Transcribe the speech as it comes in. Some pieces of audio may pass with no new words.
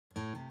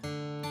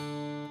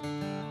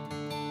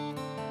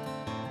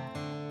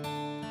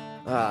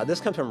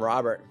This comes from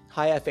Robert.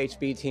 Hi,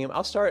 FHB team.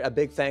 I'll start a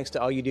big thanks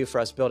to all you do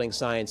for us building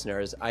science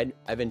nerds.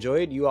 I've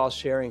enjoyed you all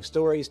sharing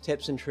stories,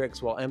 tips, and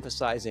tricks while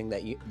emphasizing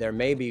that there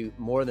may be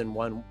more than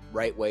one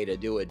right way to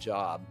do a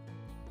job.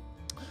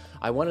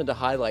 I wanted to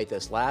highlight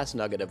this last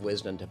nugget of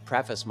wisdom to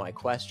preface my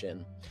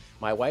question.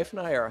 My wife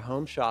and I are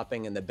home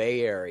shopping in the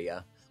Bay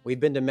Area. We've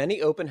been to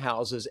many open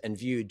houses and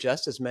viewed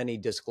just as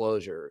many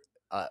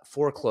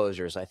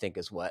foreclosures, I think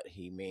is what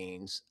he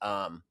means.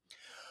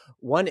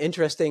 One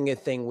interesting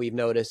thing we've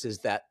noticed is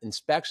that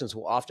inspections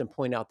will often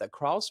point out that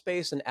crawl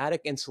space and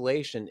attic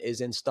insulation is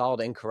installed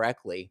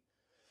incorrectly.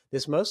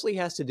 This mostly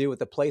has to do with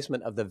the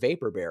placement of the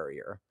vapor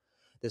barrier.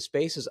 The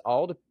spaces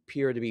all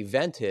appear to be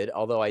vented,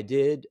 although I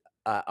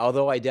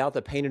doubt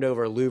the painted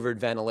over louvered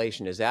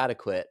ventilation is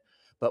adequate.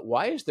 But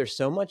why is there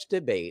so much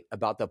debate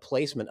about the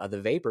placement of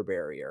the vapor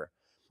barrier?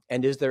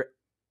 And is there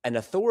an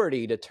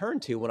authority to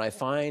turn to when I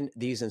find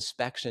these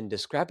inspection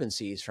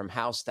discrepancies from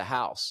house to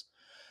house?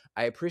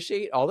 I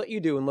appreciate all that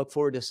you do and look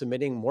forward to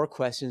submitting more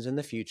questions in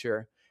the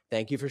future.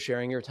 Thank you for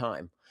sharing your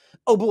time.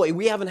 Oh boy,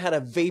 we haven't had a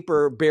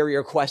vapor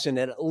barrier question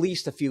in at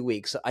least a few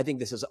weeks. I think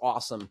this is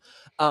awesome.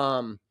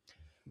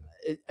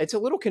 It's a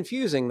little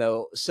confusing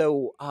though.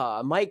 So,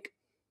 Mike,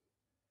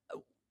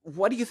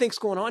 what do you think's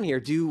going on here?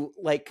 Do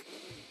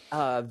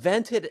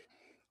vented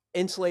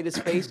insulated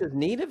spaces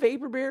need a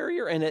vapor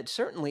barrier? And it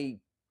certainly,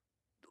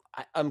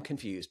 I'm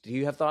confused. Do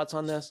you have thoughts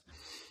on this?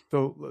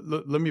 So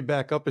let me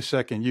back up a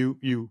second.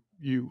 You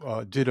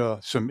did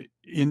some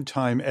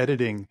in-time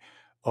editing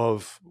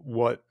of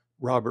what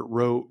Robert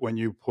wrote when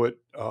you put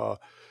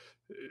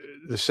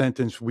the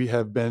sentence, "We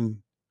have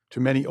been to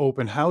many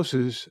open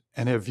houses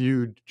and have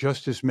viewed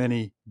just as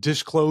many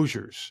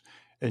disclosures."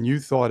 And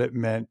you thought it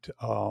meant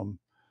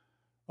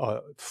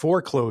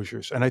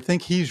foreclosures. And I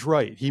think he's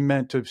right. He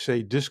meant to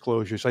say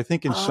disclosures. I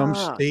think in some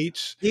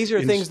states... These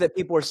are things that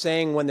people are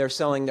saying when they're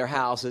selling their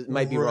house. It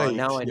might be wrong.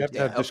 Now I understand. You have to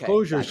have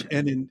disclosures. Okay,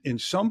 and in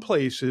some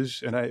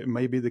places, and it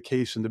may be the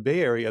case in the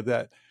Bay Area,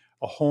 that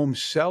a home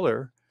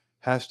seller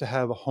has to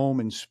have a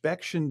home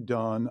inspection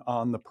done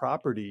on the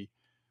property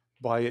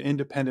by an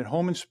independent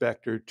home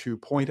inspector to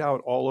point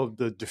out all of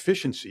the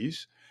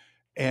deficiencies.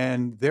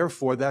 And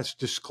therefore, that's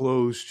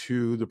disclosed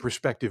to the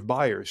prospective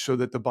buyers so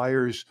that the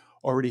buyers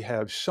already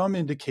have some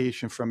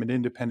indication from an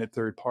independent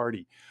third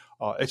party.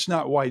 It's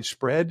not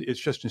widespread. It's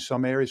just in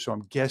some areas. So I'm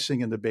guessing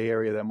in the Bay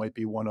Area, that might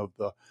be one of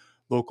the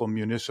local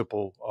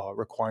municipal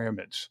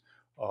requirements,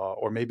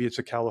 or maybe it's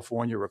a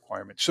California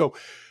requirement. So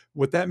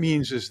what that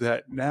means is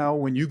that now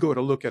when you go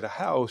to look at a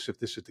house, if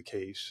this is the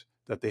case,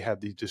 that they have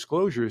these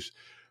disclosures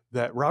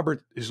that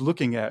Robert is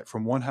looking at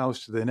from one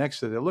house to the next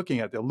that they're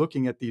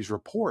looking at these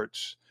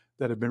reports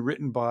that have been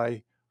written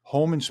by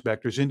home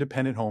inspectors,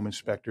 independent home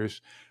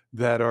inspectors,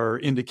 that are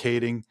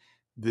indicating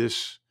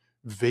this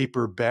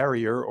vapor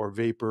barrier or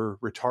vapor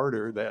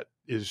retarder that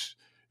is,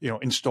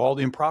 installed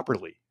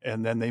improperly.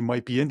 And then they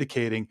might be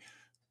indicating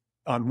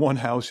on one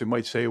house, it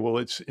might say, well,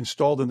 it's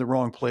installed in the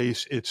wrong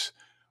place. It's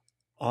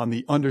on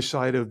the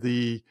underside of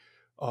the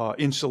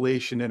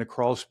insulation in a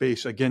crawl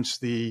space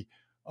against the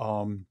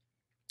living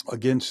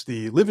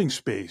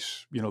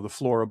space, the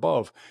floor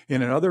above.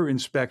 And another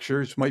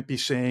inspectors might be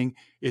saying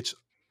it's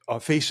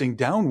facing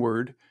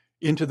downward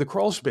into the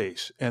crawl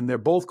space, and they're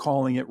both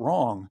calling it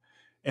wrong.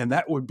 And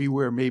that would be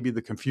where maybe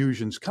the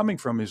confusion's coming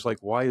from, is like,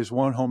 why is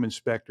one home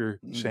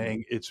inspector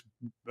saying it's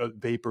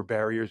vapor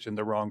barriers in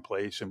the wrong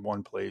place in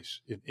one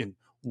place in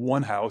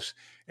one house,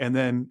 and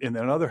then in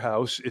another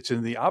house, it's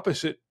in the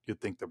opposite,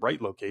 you'd think the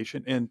right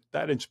location, and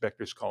that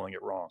inspector's calling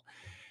it wrong.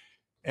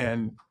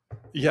 And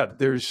yeah,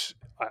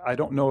 I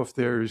don't know if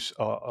there's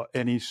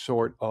any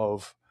sort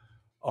of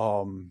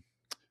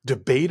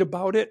debate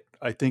about it.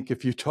 I think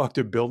if you talk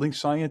to building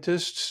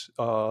scientists,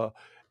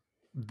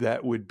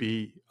 that would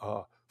be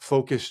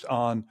focused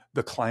on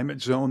the climate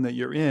zone that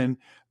you're in,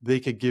 they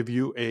could give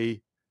you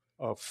a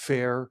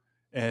fair,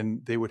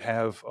 and they would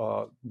have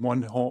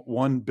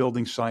one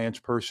building science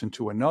person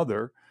to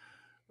another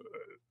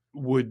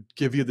would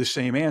give you the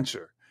same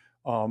answer,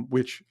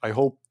 which I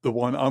hope the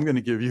one I'm going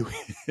to give you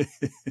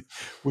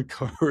would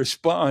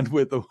correspond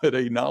with what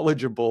a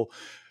knowledgeable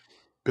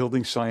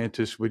building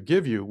scientist would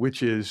give you,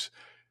 which is,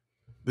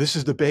 this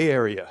is the Bay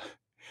Area.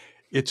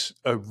 It's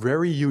a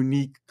very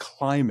unique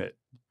climate.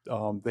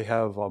 They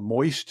have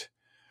moist,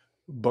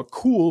 but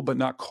cool, but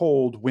not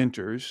cold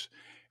winters.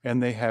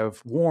 And they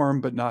have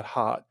warm, but not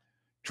hot,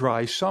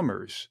 dry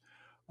summers.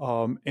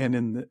 And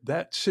in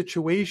that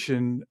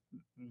situation,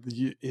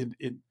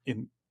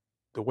 in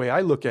the way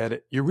I look at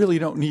it, you really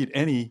don't need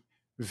any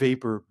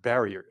vapor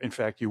barrier. In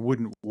fact, you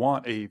wouldn't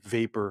want a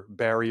vapor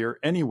barrier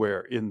anywhere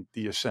in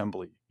the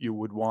assembly. You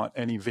would want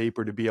any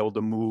vapor to be able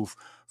to move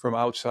from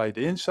outside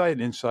to inside,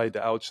 inside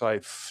to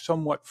outside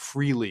somewhat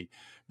freely,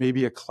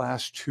 maybe a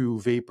class 2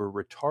 vapor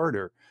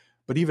retarder.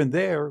 But even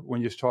there,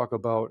 when you talk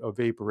about a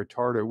vapor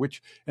retarder,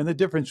 and the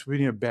difference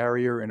between a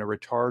barrier and a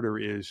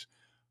retarder is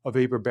a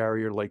vapor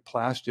barrier like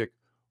plastic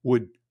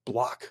would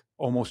block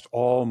almost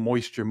all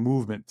moisture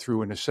movement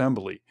through an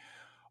assembly.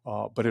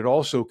 But it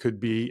also could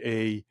be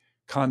a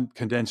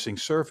condensing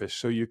surface.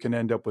 So you can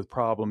end up with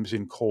problems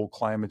in cold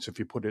climates if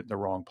you put it in the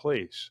wrong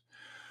place.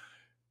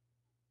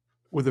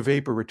 With a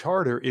vapor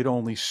retarder, it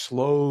only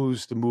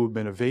slows the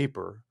movement of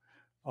vapor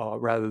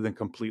rather than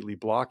completely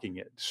blocking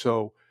it.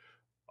 So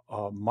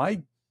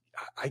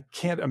I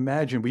can't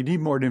imagine. We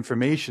need more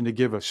information to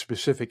give a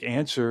specific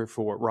answer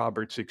for what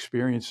Robert's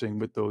experiencing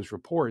with those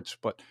reports,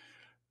 but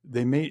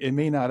it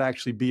may not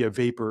actually be a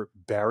vapor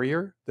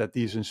barrier that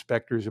these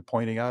inspectors are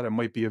pointing out. It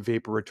might be a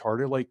vapor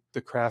retarder, like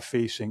the craft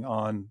facing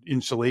on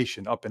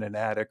insulation up in an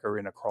attic or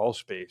in a crawl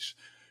space.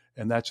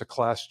 And that's a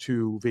class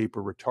 2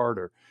 vapor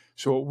retarder.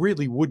 So it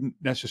really wouldn't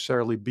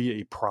necessarily be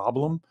a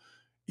problem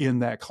in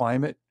that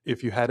climate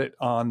if you had it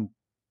on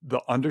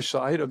the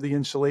underside of the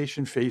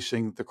insulation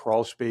facing the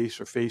crawl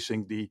space or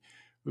facing the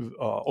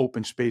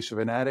open space of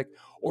an attic,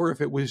 or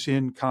if it was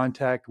in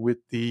contact with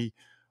the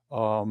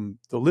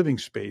living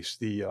space,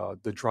 the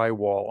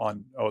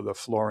drywall or the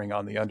flooring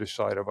on the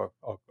underside of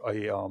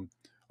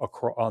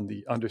on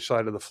the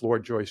underside of the floor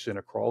joist in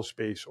a crawl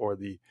space, or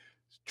the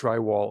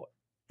drywall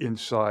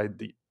inside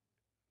the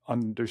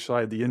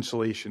underside the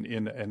insulation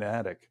in an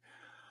attic.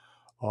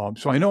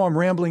 So I know I'm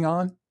rambling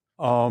on.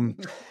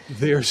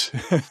 There's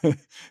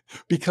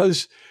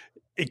because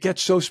it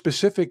gets so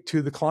specific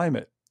to the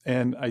climate,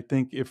 and I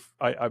think if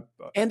I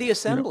and the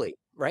assembly,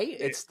 right?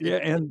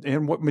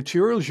 And what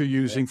materials you're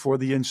using for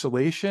the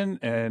insulation,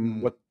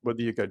 and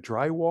whether you got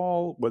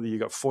drywall, whether you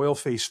got foil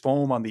face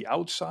foam on the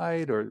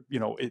outside, or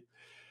it.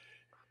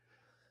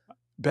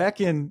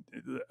 Back in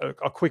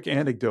a quick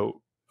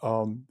anecdote.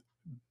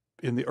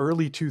 In the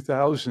early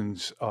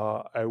 2000s,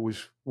 I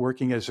was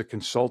working as a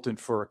consultant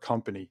for a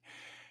company,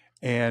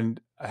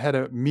 and I had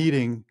a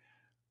meeting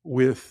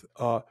with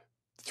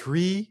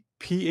 3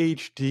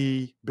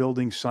 PhD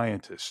building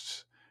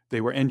scientists. They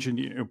were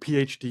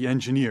PhD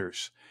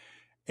engineers,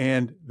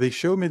 and they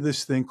showed me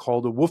this thing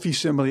called a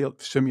WUFI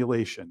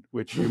simulation,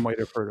 which you might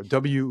have heard of,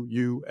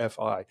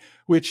 WUFI,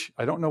 which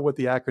I don't know what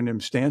the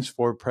acronym stands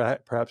for.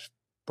 Perhaps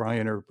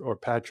Brian or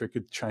Patrick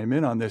could chime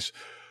in on this.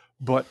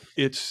 But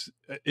it's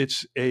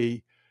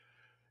a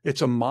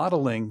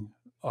modeling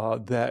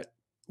that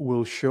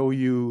will show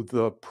you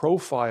the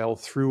profile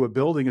through a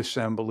building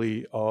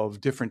assembly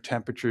of different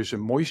temperatures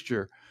and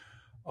moisture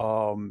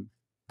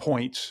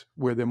points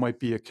where there might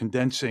be a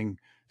condensing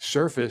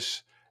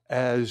surface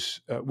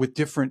as with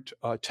different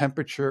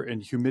temperature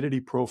and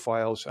humidity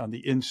profiles on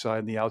the inside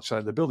and the outside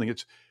of the building.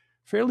 It's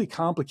fairly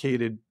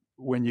complicated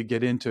when you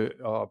get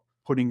into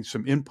putting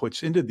some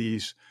inputs into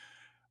these.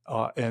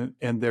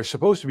 And they're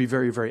supposed to be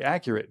very, very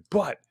accurate,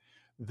 but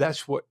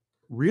that's what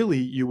really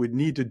you would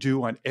need to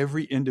do on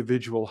every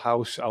individual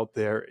house out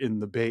there in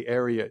the Bay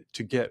Area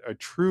to get a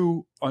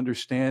true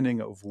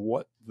understanding of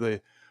what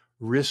the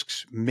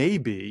risks may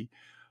be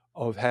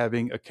of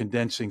having a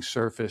condensing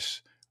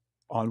surface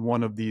on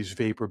one of these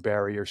vapor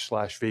barriers /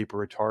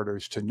 vapor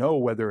retarders, to know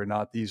whether or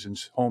not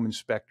these home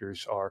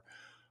inspectors are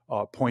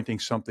pointing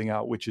something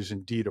out which is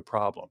indeed a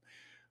problem.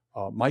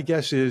 My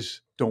guess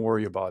is don't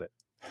worry about it.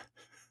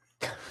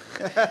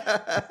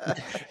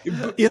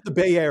 In the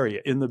Bay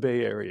Area.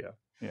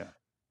 Yeah.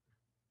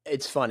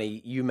 It's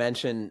funny. You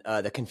mentioned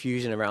the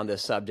confusion around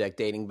this subject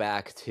dating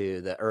back to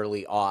the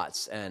early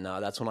aughts. And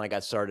that's when I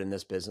got started in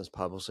this business,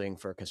 publishing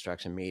for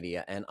construction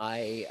media. And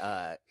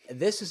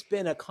this has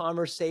been a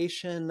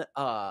conversation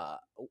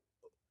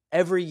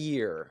every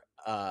year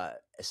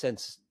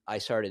since I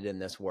started in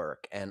this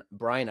work. And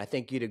Brian, I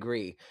think you'd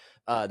agree.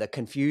 The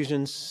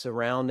confusion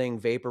surrounding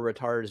vapor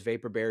retarders,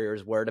 vapor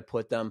barriers, where to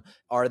put them,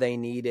 are they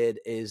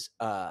needed, is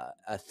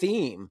a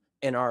theme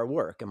in our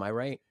work. Am I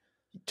right?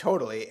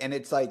 Totally. And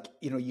it's like,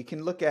 you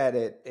can look at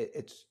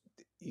it.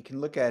 You can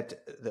look at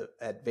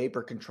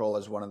vapor control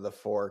as one of the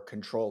 4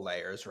 control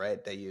layers,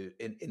 right? That you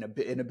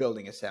in a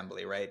building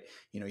assembly, right?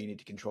 You need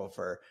to control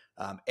for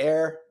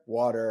air,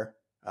 water,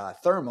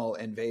 thermal,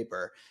 and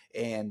vapor,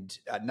 and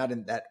not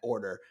in that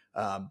order.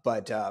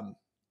 But the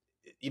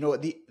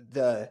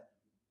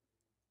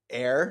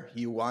air,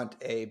 you want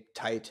a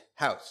tight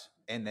house.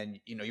 And then,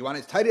 you want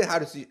as tight a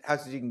house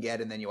as you can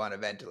get, and then you want to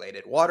ventilate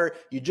it. Water,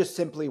 you just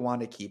simply want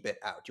to keep it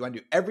out. You want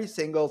to do every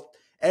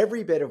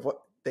bit of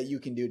what that you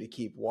can do to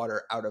keep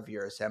water out of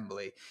your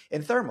assembly.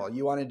 In thermal,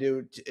 you want to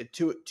do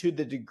to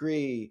the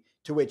degree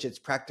to which it's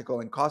practical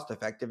and cost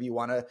effective. You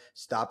want to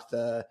stop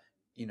the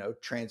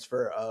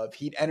transfer of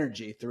heat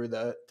energy through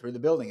the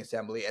building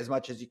assembly as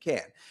much as you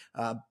can.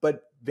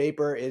 But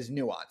vapor is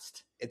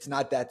nuanced. It's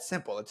not that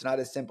simple. It's not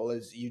as simple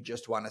as you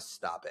just want to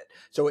stop it.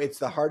 So it's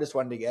the hardest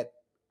one to get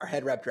our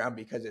head wrapped around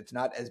because it's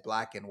not as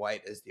black and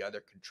white as the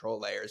other control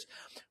layers.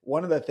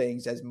 One of the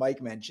things, as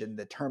Mike mentioned,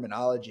 the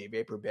terminology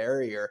vapor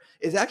barrier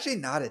is actually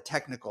not a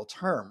technical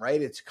term,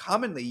 right? It's a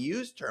commonly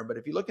used term, but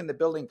if you look in the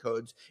building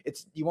codes,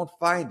 you won't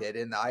find it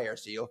in the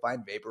IRC. You'll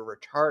find vapor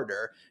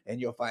retarder, and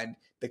you'll find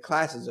the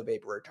classes of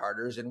vapor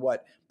retarders. And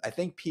what I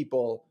think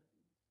people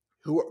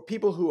who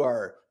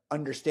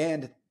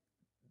understand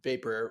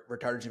vapor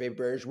retardants and vapor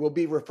barriers will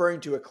be referring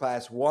to a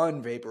class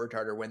 1 vapor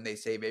retarder when they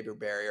say vapor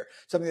barrier,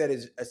 something that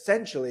is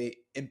essentially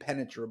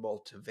impenetrable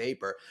to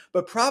vapor.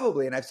 But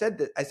probably, and I say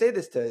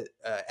this to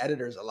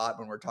editors a lot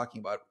when we're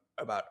talking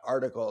about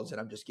articles and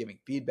I'm just giving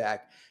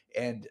feedback.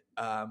 And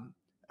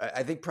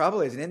I think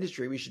probably as an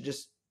industry, we should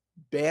just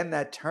ban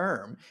that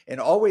term and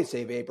always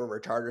say vapor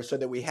retarder, so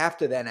that we have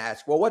to then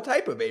ask, well, what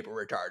type of vapor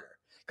retarder?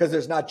 Because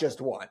there's not just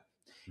one.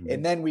 Mm-hmm.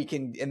 And then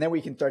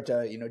we can start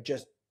to,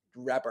 just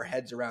wrap our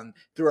heads around,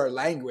 through our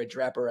language,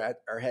 wrap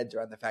our heads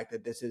around the fact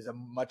that this is a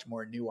much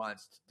more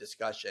nuanced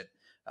discussion.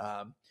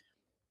 And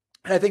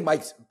I think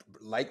Mike's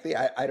likely,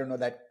 I don't know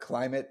that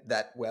climate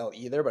that well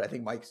either, but I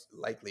think Mike's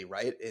likely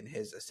right in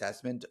his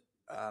assessment.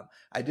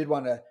 I did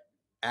want to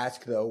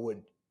ask though,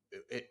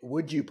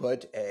 would you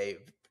put a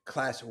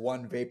class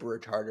 1 vapor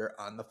retarder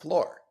on the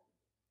floor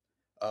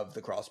of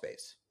the crawl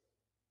space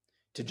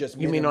to just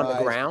you mean on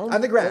the ground?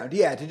 On the ground,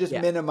 yeah, to just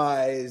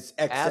minimize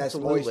excess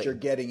moisture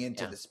getting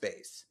into the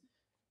space.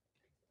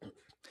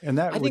 And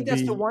that I think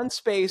that's the one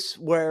space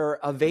where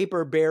a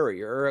vapor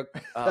barrier,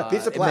 a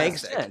piece of plastic,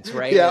 makes sense,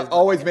 right? Yeah,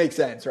 always makes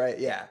sense, right?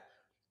 Yeah.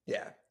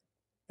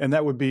 And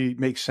that would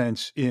make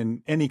sense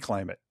in any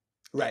climate.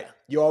 Right.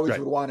 You always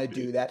would want to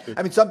do that.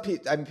 I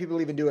mean, people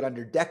even do it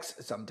under decks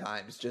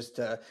sometimes, just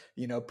to,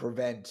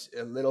 prevent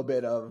a little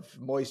bit of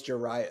moisture,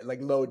 like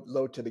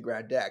low to the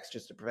ground decks,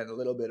 just to prevent a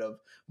little bit of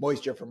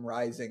moisture from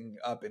rising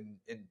up and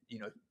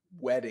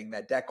wetting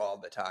that deck all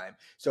the time.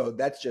 So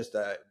that's just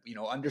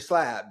under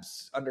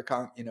slabs, under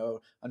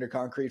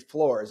concrete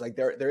floors. Like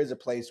there is a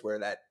place where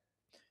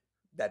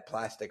that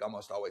plastic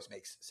almost always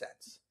makes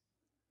sense.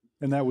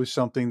 And that was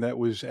something that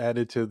was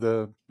added to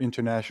the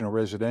International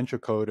Residential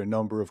Code a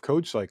number of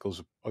code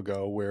cycles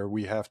ago, where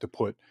we have to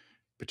put,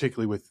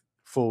 particularly with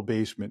full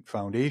basement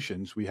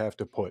foundations, we have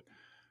to put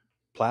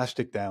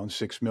plastic down,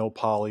 6 mil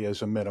poly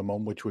as a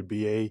minimum, which would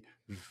be a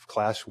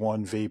class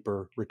 1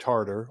 vapor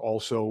retarder,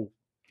 also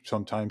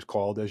sometimes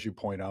called, as you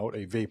point out,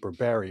 a vapor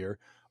barrier,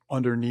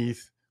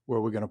 underneath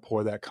where we're going to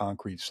pour that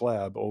concrete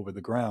slab over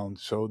the ground,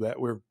 so that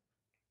we're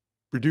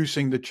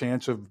reducing the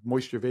chance of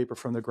moisture vapor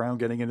from the ground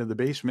getting into the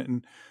basement.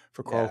 And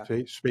for crawl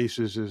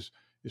spaces is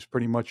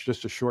pretty much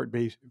just a short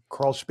base.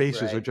 Crawl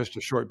spaces are just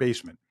a short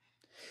basement.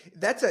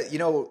 That's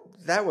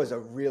that was a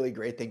really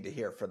great thing to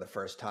hear for the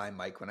first time,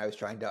 Mike, when I was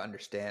trying to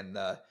understand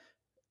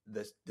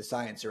the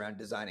science around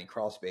designing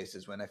crawl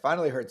spaces. When I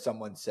finally heard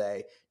someone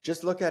say,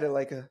 just look at it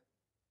like a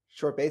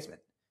short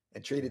basement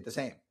and treat it the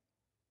same.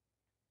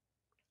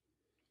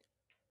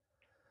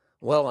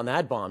 Well, on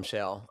that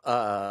bombshell,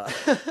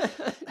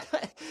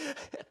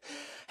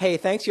 hey,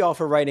 thanks y'all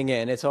for writing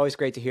in. It's always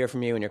great to hear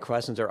from you, and your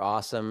questions are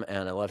awesome.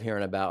 And I love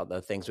hearing about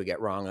the things we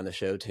get wrong on the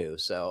show too.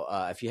 So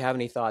if you have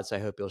any thoughts, I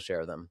hope you'll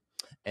share them.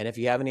 And if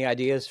you have any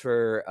ideas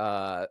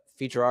for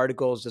feature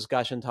articles,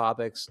 discussion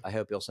topics, I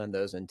hope you'll send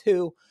those in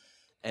too.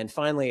 And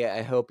finally,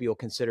 I hope you'll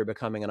consider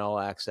becoming an all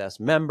access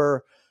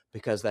member,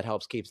 because that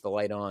helps keeps the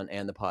light on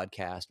and the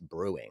podcast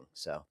brewing.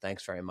 So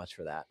thanks very much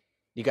for that.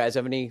 You guys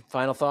have any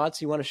final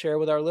thoughts you want to share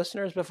with our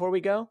listeners before we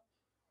go?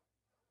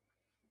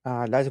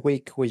 Last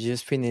week, we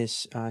just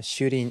finished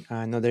shooting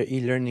another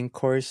e-learning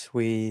course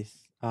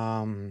with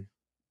John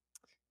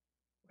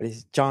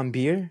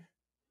Beer.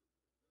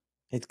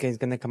 It's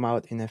going to come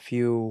out in a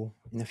few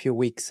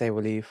weeks, I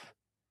believe,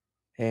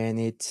 and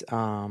it's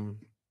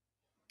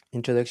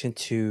introduction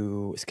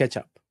to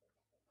SketchUp.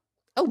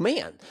 Oh,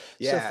 man.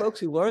 Yeah. So folks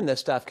who learn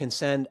this stuff can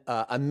send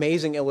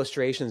amazing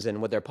illustrations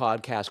in with their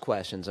podcast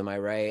questions. Am I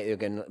right? You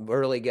can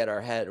really get our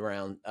head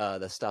around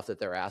the stuff that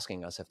they're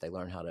asking us if they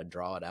learn how to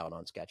draw it out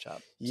on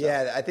SketchUp.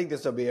 Yeah, I think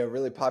this will be a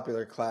really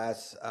popular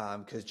class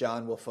because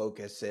John will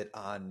focus it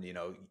on,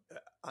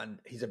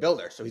 he's a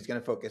builder. So he's going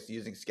to focus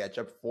using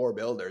SketchUp for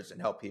builders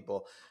and help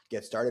people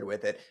get started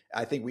with it.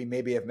 I think we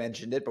maybe have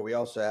mentioned it, but we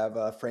also have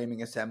a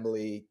framing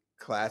assembly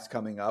class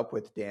coming up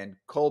with Dan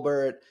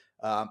Colbert.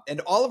 And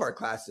all of our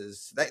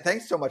classes,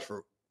 thanks so much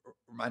for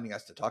reminding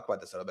us to talk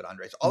about this a little bit,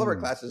 Andres. All of our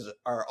classes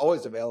are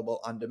always available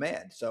on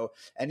demand. So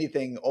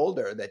anything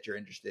older that you're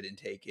interested in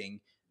taking,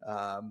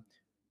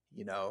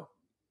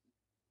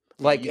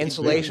 like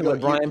insulation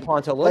with Brian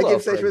Pontilillo, like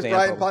insulation with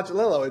Brian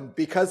Pontilillo. And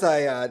because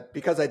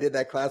I did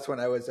that class when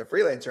I was a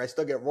freelancer, I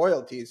still get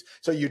royalties.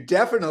 So you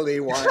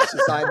definitely want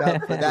to sign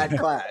up for that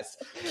class.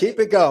 Keep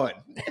it going.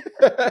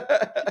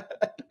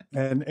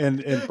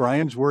 And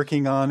Brian's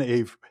working on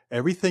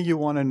everything you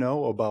want to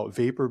know about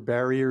vapor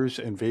barriers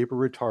and vapor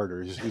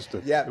retarders. That's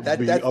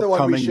the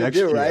one we should do,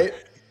 year. Right?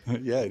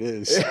 Yeah, it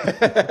is.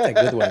 That's a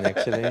good one,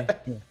 actually.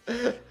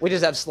 We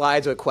just have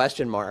slides with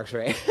question marks,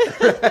 right?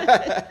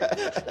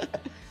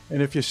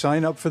 And if you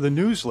sign up for the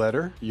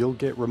newsletter, you'll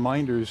get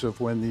reminders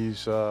of when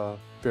these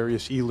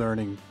various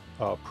e-learning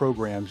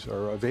programs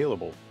are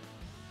available.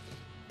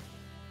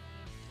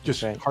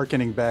 Just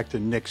hearkening back to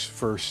Nick's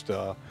first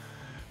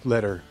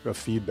letter of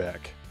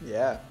feedback.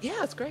 Yeah,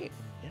 it's great.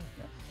 Yeah.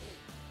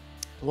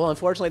 Well,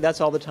 unfortunately,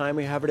 that's all the time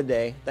we have for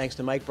today. Thanks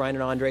to Mike, Brian,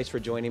 and Andres for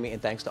joining me, and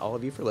thanks to all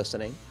of you for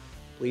listening.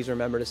 Please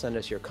remember to send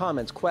us your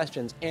comments,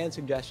 questions, and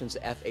suggestions to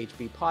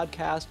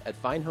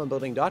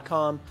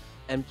FHBpodcast@finehomebuilding.com.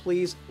 And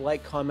please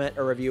like, comment,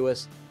 or review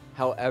us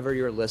however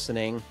you're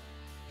listening.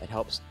 It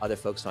helps other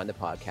folks find the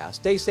podcast.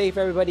 Stay safe,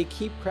 everybody.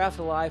 Keep craft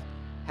alive.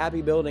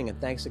 Happy building,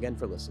 and thanks again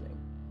for listening.